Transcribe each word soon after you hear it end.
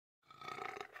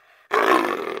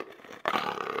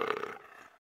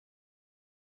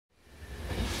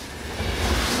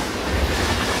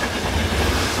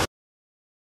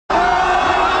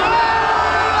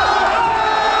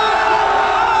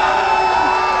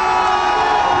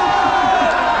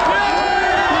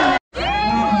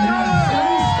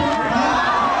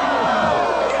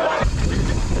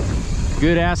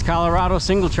Good ass Colorado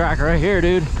single track right here,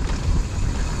 dude.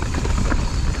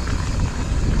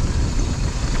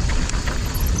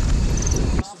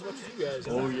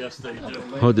 Oh yes, they do.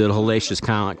 Oh, did a hellacious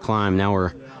climb. Now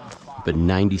we're up at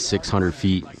 9,600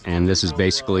 feet, and this is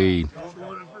basically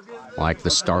like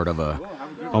the start of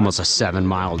almost a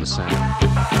 7-mile descent.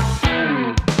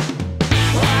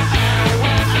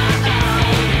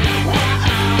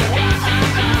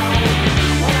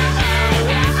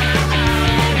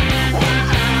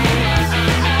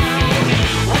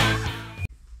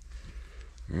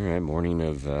 All right, morning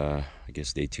of I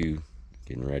guess day 2,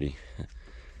 getting ready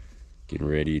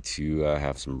to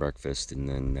have some breakfast and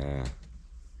then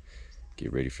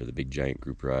get ready for the big giant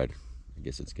group ride. I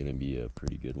guess it's gonna be a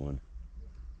pretty good one.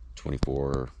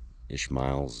 24-ish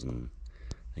miles, and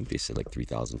I think they said like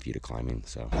 3,000 feet of climbing.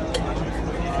 So Like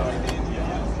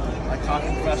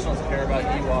talking professionals care about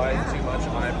EY too much,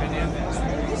 in my opinion.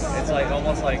 It's like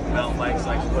almost like mountain bikes,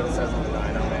 like what it says on the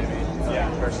dyno, maybe. Yeah.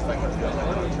 Versus like what's going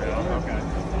on the trail. Okay.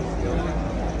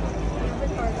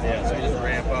 Yeah, so you just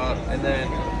ramp up and then.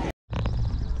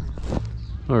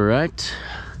 all right,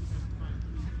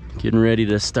 getting ready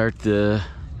to start the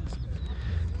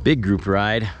big group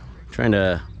ride. Trying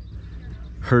to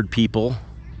herd people,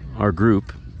 our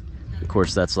group. Of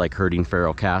course, that's like herding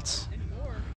feral cats.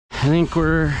 I think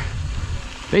we're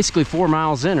basically 4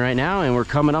 miles in right now, and we're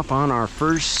coming up on our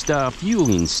first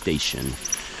fueling station.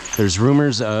 There's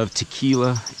rumors of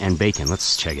tequila and bacon.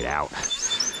 Let's check it out.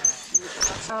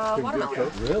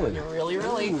 Really?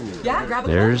 Really? Yeah, grab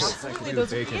a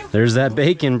There's that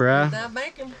bacon, bruh. that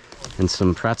bacon. And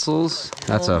some pretzels.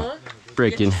 That's a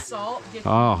freaking... Salt.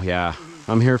 Oh, yeah.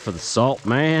 I'm here for the salt,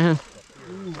 man.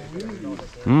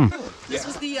 This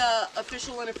was the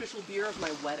official and unofficial beer of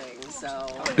my wedding, so.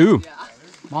 Ooh. Yeah.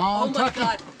 Oh my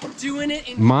god, doing it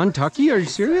in Montucky? Are you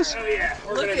serious? Oh yeah,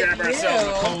 we're Look gonna at grab ourselves a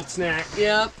you. cold snack.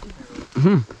 Yep.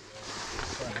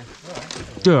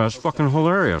 Dude, that's fucking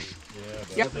hilarious.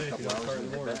 Yep.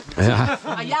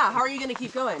 Yeah. Yeah, how are you gonna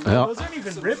keep going? Yeah. Those aren't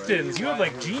even ripped-ins. You have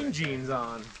like jeans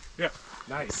on. Yeah,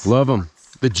 nice. Love them.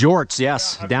 The jorts,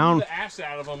 yes. I Down. blew the ass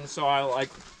out of them, so I like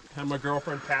had my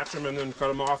girlfriend patch them and then cut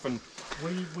them off. And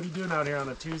What are you doing out here on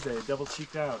a Tuesday? Double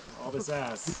cheeked out, all this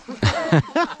ass.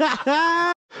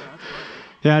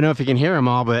 Yeah, I don't know if you can hear them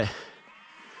all, but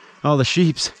all the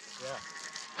sheeps.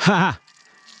 Ha!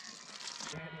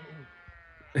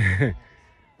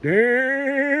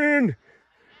 Dan!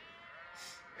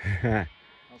 I'll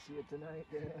see you tonight,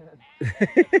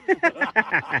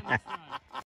 Dad.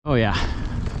 Oh yeah.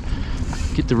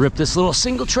 Get to rip this little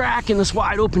single track in this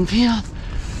wide open field.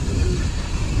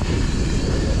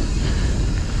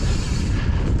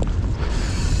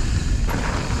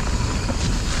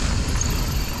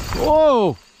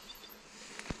 Whoa!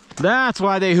 That's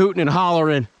why they hooting and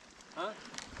hollering. huh?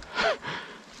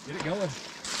 Get it going.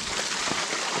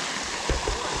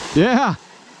 Yeah.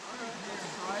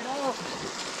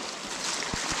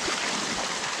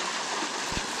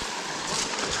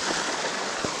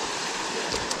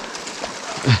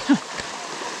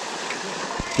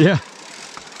 Yeah.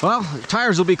 Well,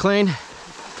 tires will be clean.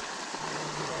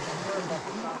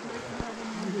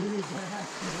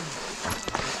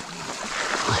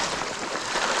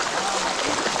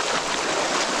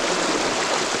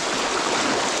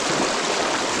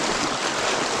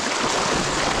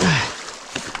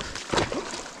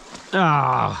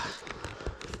 Ah.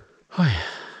 Oh.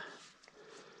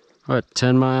 What,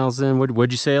 10 miles in?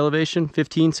 What'd you say elevation?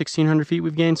 15, 1,600 feet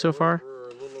we've gained so far? We're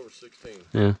a little over 16.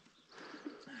 Yeah.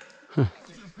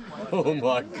 Oh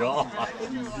my god.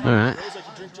 All right.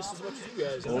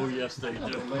 Oh yes, they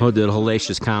do. Oh, did a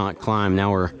hellacious climb.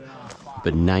 Now we're up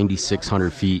at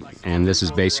 9,600 feet, and this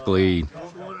is basically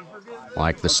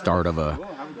like the start of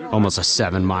almost a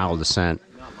 7-mile descent.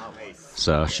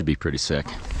 So it should be pretty sick.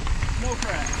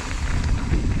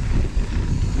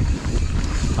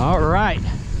 All right.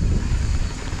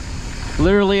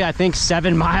 Literally, I think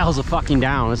 7 miles of fucking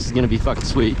down. This is gonna be fucking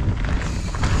sweet.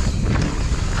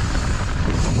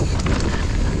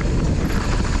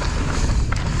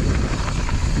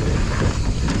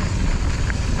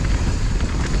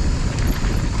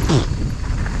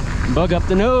 Bug up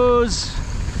the nose.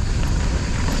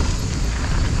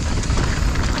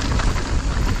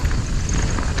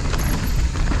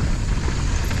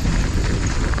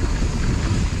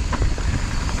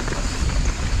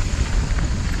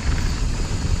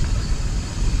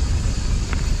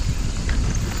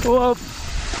 Whoa.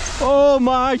 Oh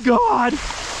my god.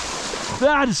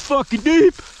 That is fucking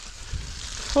deep.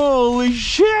 Holy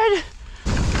shit.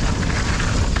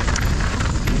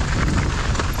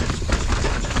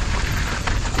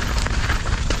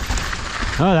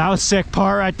 Oh, that was a sick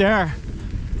part right there.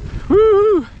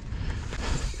 Woo!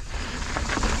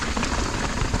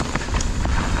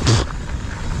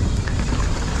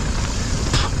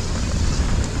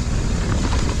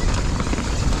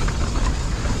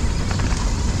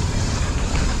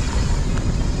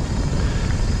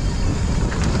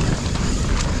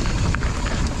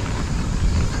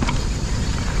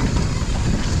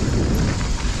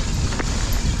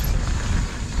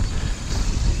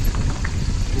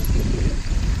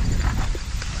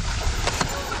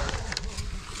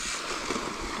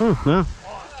 No. I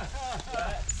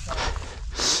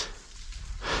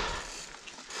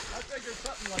figured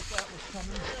something like that was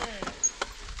coming.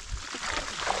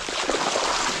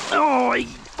 Oh, I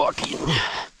fucking.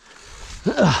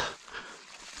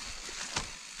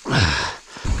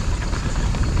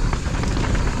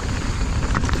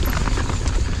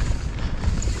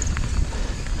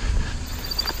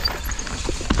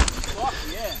 Fuck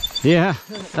yeah. Yeah,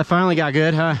 that finally got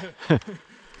good, huh?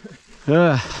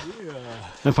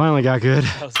 That finally got good.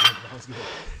 That was good. That was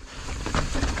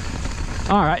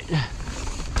good. All right.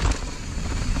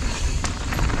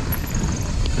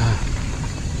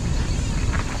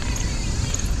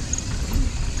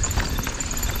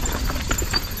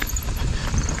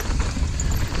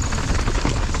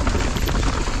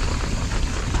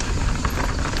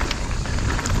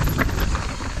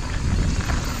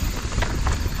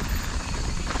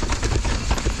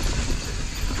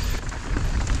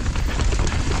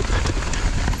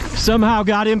 Somehow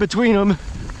got in between them.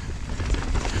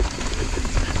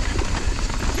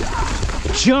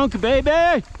 Junk, baby!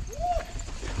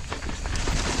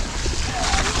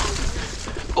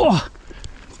 Oh!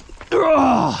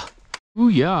 Oh! Ooh,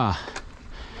 yeah.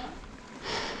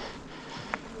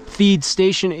 Feed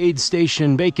station, aid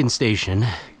station, bacon station.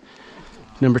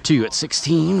 Number 2 at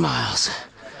 16 miles.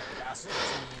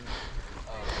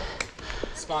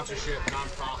 Sponsorship,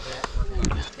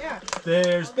 non-profit. Yeah.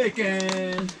 There's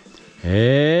bacon.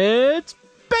 It's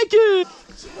bacon!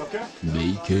 Okay.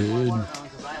 Bacon.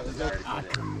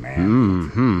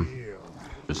 Mm-hmm.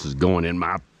 This is going in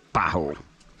my pie.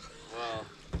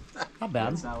 Not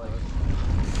bad.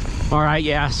 All right,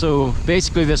 yeah, so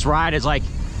basically this ride is like,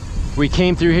 we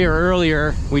came through here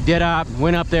earlier, we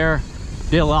went up there,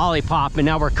 did a lollipop, and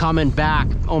now we're coming back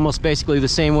almost basically the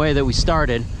same way that we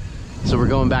started. So we're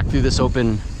going back through this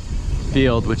open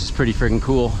field, which is pretty freaking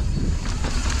cool.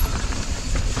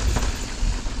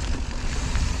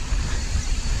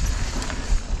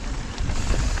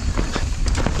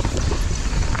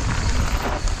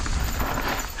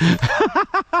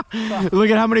 Look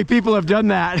at how many people have done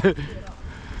that.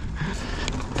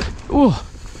 Ooh,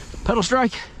 pedal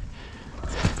strike.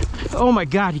 Oh my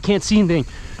God, you can't see anything.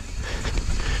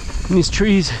 In these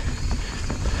trees,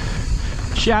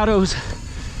 shadows,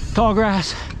 tall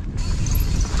grass.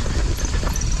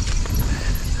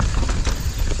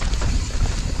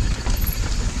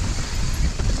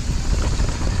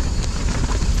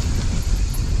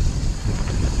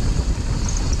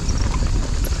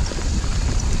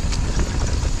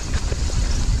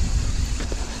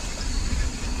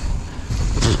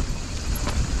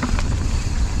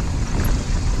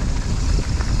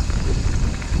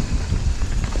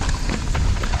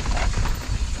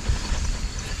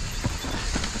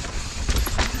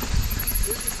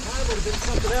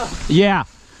 Yeah,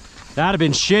 that'd have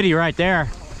been shitty right there.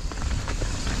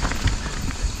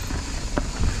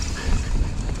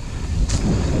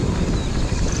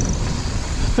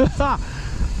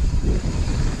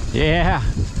 Yeah.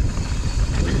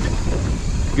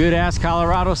 Good ass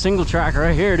Colorado single track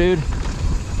right here, dude.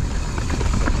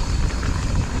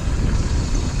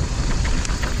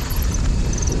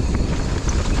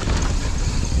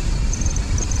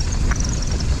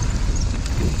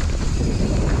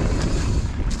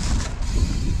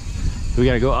 We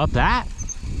gotta go up that?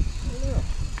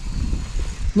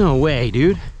 No way,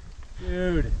 dude.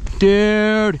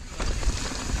 Dude.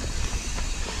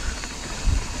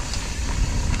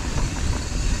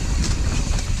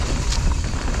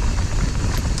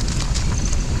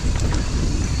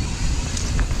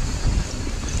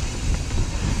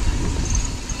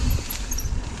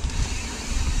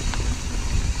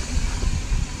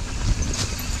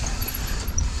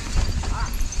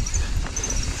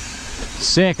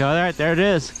 Sick. All right, there it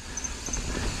is.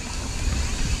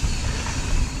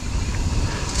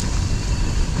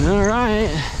 All right,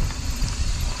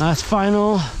 last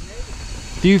final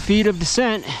few feet of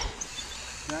descent.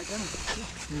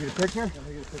 You get a picture?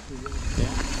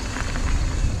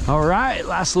 Yeah. All right,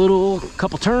 last little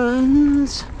couple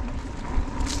turns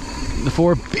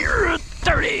before beer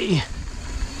 30.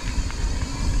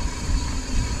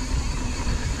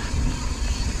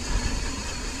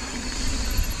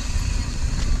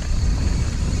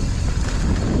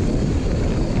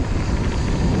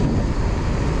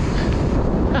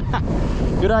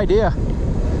 Good idea. Boys,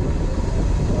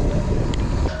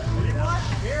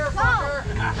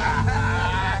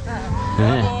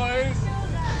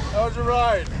 how was your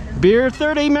ride? Beer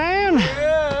 30, man.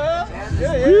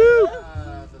 Yeah. Woo.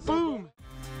 Boom.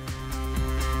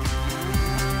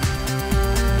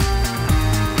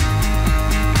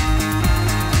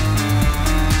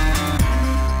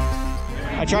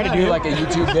 I try to do like a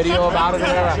YouTube video about it or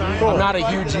whatever. I'm not a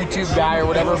huge YouTube guy or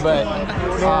whatever, but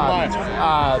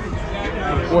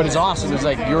what is awesome is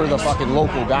like you're the fucking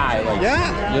local guy, like,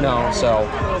 Yeah. you know, so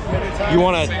you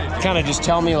want to kind of just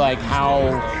tell me like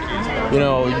how, you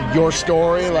know, your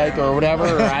story, like, or whatever,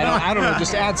 or I don't know,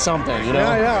 just add something, you know?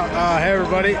 Yeah. Hey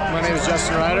everybody, my name is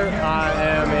Justin Ryder. I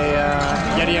am a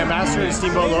Yeti ambassador at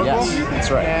Steamboat Local. Yes,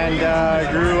 that's right. And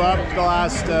grew up the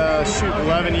last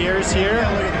 11 years here.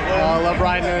 Love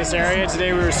riding in this area.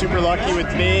 Today we were super lucky with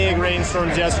big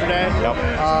rainstorms yesterday. Yep.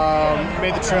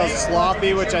 Made the trails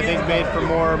sloppy, which I think made for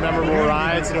more memorable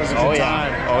rides. It was a good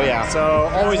time. Oh yeah. So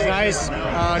always nice.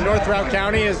 North Route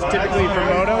County is typically for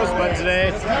motos, but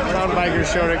today mountain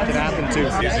bikers showed it could happen too.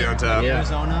 Easy on top.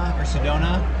 Arizona or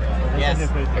Sedona. Yes.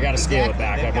 I got to scale it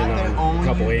back. I've been on a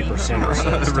couple 8% or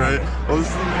so. Right.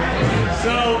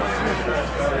 So,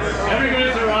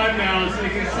 everybody's arrived now, so you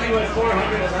can see what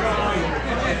 400 strong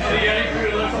the Yeti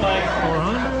crew looks like.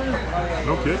 400?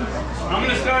 No kidding. I'm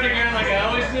going to start again like I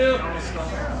always do.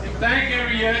 Thank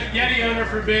every Yeti owner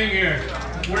for being here.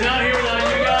 We're not here without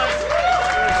you guys.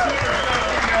 We're super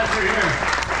stoked you guys are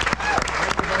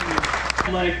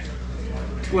here. Like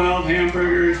 12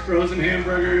 hamburgers, frozen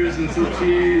hamburgers, and some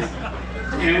cheese.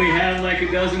 And we had like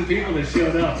a dozen people that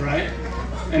showed up, right?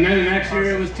 And then the next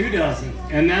year it was 2 dozen.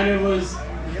 And then it was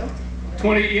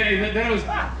 20, yeah, then it was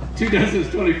 2 dozen,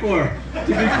 24. To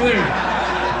be clear.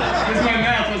 Because my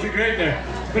math wasn't great there.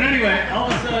 But anyway,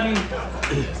 all of a sudden,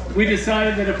 we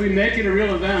decided that if we make it a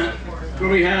real event, where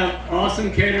we have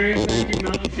awesome catering, thank you,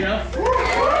 Mountain Chef. We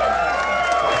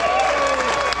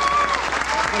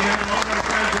have all of our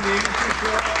friends in the industry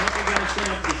show up, help you guys set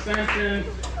up suspension,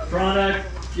 product.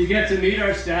 You get to meet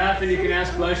our staff and you can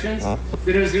ask questions. That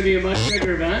it was going to be a much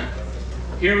bigger event.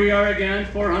 Here we are again,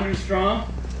 400 strong.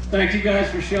 Thank you guys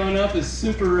for showing up. It's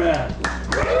super rad.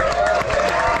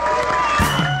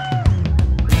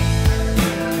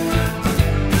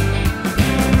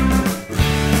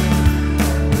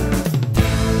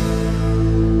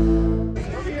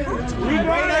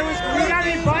 We got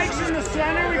any bikes in the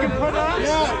center we can put up?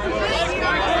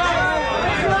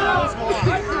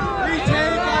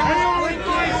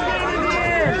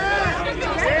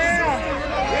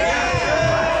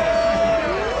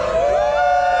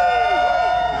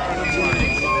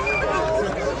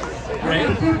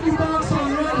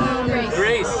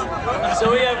 Grace. So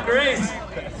we have Grace.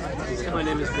 My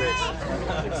name is Grace.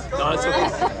 No, it's okay.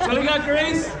 So we got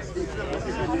Grace. Here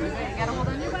we go,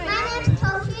 Grace and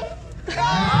Toshi.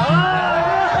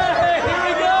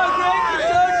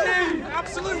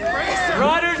 Absolute Grace.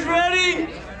 Riders ready,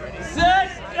 set,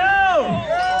 go.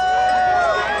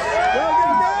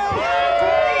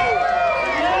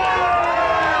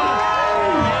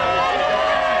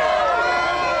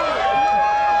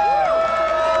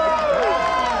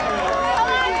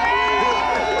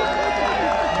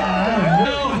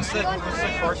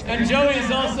 And Joey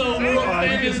is also a world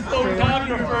famous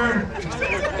photographer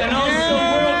and also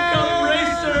World Cup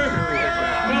racer.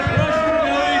 No pressure,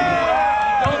 Joey.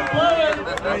 Don't blow it.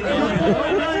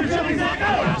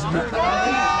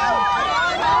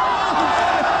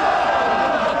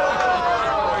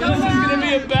 This is going to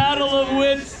be a battle of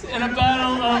wits and a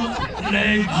battle of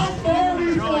legs. How far we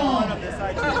fall?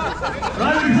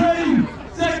 Riders ready,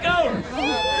 set, go.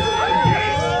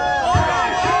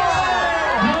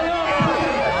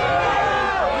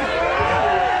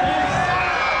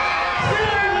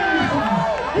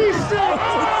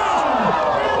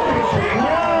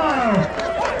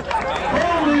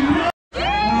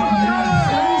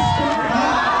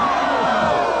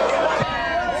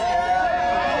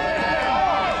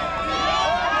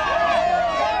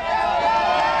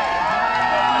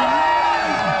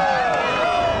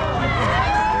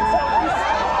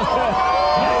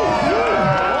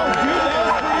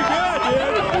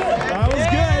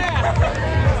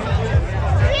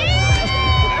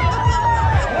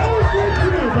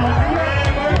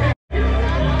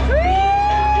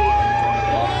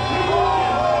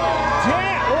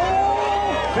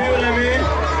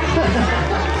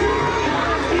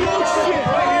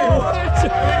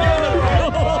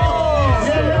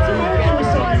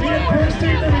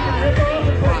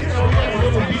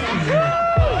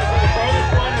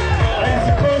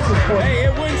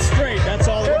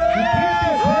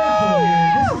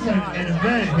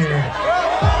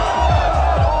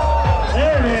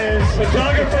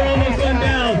 Photographer almost went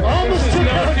down. Almost took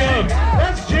out.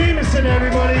 That's Jameson,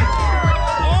 everybody.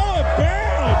 Oh, it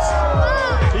bounced.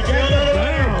 He got it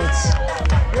bounce.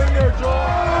 Bring your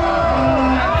jaw.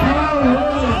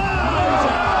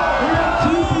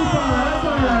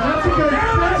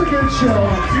 That's a good show.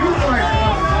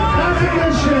 That's a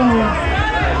good show.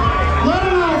 Let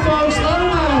him out, folks. Let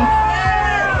him out.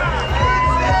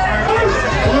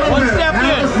 One step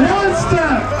in. One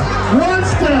step. One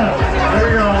step. There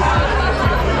we go.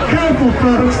 Careful,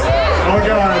 folks. Oh,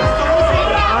 God.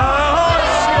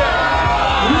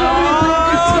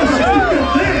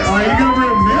 Oh, you gonna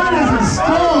bring me? That is a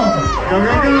stall. Go,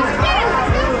 go, go.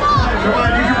 Come on,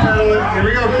 you can pedal it. Here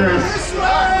we go, Chris. He's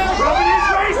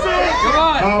racing. Come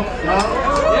on. Oh, oh.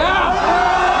 Yeah.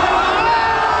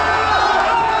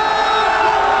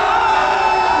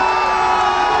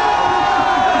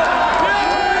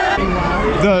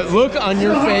 The look on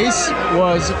your face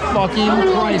was fucking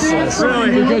priceless.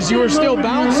 Really? Because you were still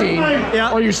bouncing,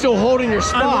 Yeah. or you're still holding your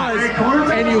spot,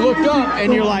 and you looked up,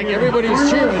 and you're like, everybody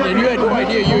was cheering, and you had no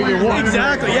idea you won.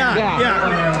 Exactly,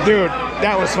 yeah. Dude,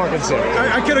 that was fucking sick.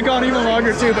 I could have gone even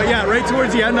longer too, but yeah, right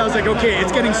towards the end, I was like, okay,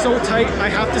 it's getting so tight, I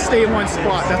have to stay in one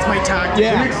spot. That's my tactic.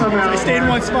 Yeah. So I stayed in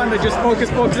one spot and I just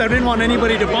focused. I didn't want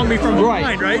anybody to bump me from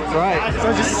behind, right? Right. So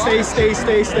I just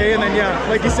stay, and then yeah,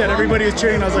 like you said, everybody was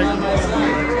cheering. I was like,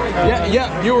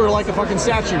 Yeah, you were like a fucking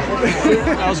statue.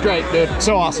 That was great, dude.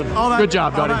 So awesome. Good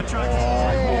job, buddy.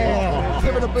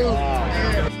 Give it a boot.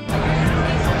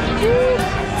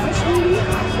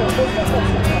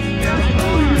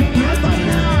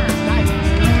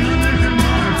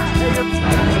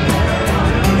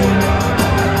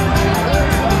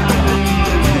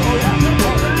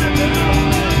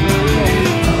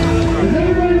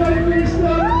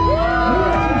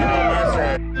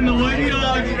 And the lady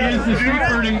dog is the street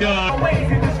burning dog.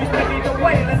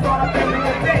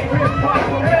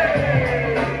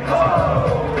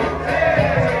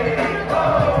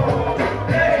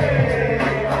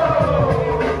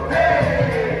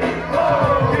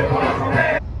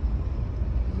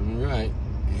 Alright,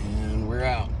 and we're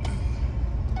out.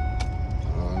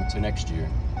 On to next year.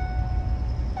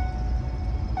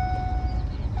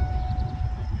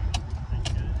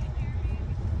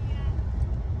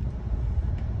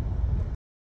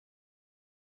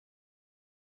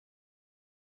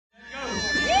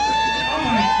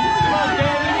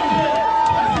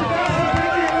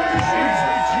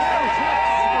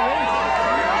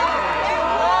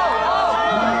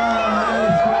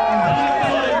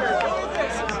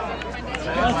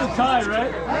 That's a tie,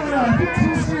 right? I think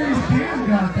 2 Series Cam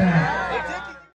got that.